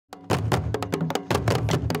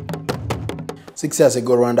6 years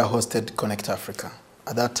ago, Rwanda hosted Connect Africa.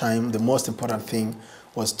 At that time, the most important thing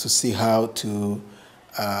was to see how to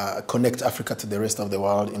connect Africa to the rest of the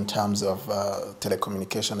world in terms of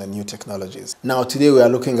telecommunication and new technologies. Now, today we are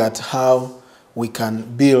looking at how we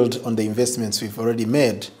can build on the investments we've already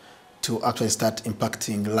made to actually start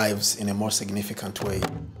impacting lives in a more significant way.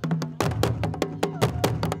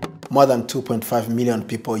 More than 2.5 million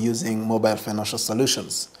people using mobile financial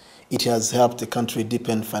solutions. It has helped the country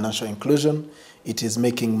deepen financial inclusion. It is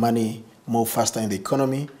making money move faster in the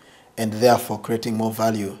economy and therefore creating more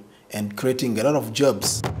value and creating a lot of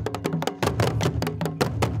jobs.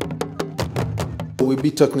 We'll be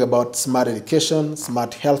talking about smart education,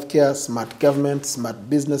 smart healthcare, smart government, smart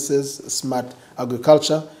businesses, smart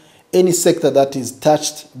agriculture. Any sector that is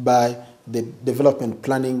touched by the development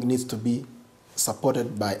planning needs to be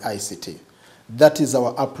supported by ICT. That is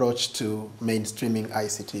our approach to mainstreaming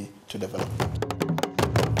ICT to development.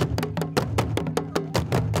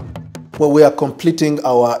 Well, we are completing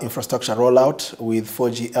our infrastructure rollout with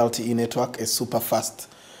 4G LTE network, a super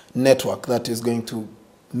fast network that is going to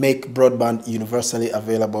make broadband universally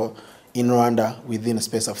available in Rwanda within a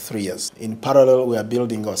space of 3 years. In parallel, we are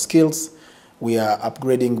building our skills. We are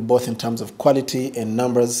upgrading both in terms of quality and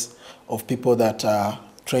numbers of people that are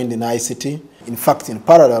trained in ICT. In fact, in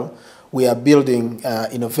parallel, we are building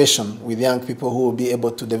innovation with young people who will be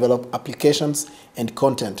able to develop applications and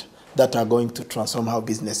content that are going to transform how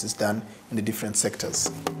business is done in the different sectors.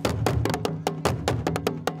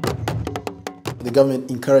 The government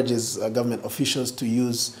encourages government officials to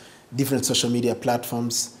use different social media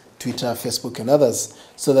platforms, Twitter, Facebook, and others,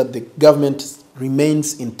 so that the government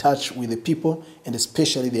remains in touch with the people, and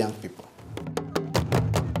especially the young people.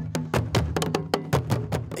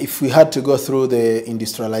 If we had to go through the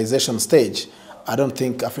industrialization stage, I don't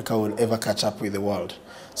think Africa will ever catch up with the world.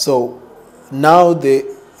 So now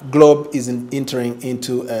the globe is entering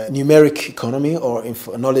into a numeric economy or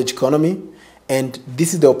a knowledge economy, and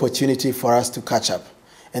this is the opportunity for us to catch up.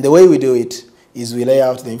 And the way we do it is we lay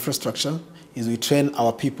out the infrastructure, is we train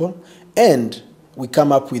our people, and we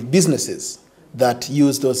come up with businesses that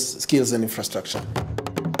use those skills and infrastructure.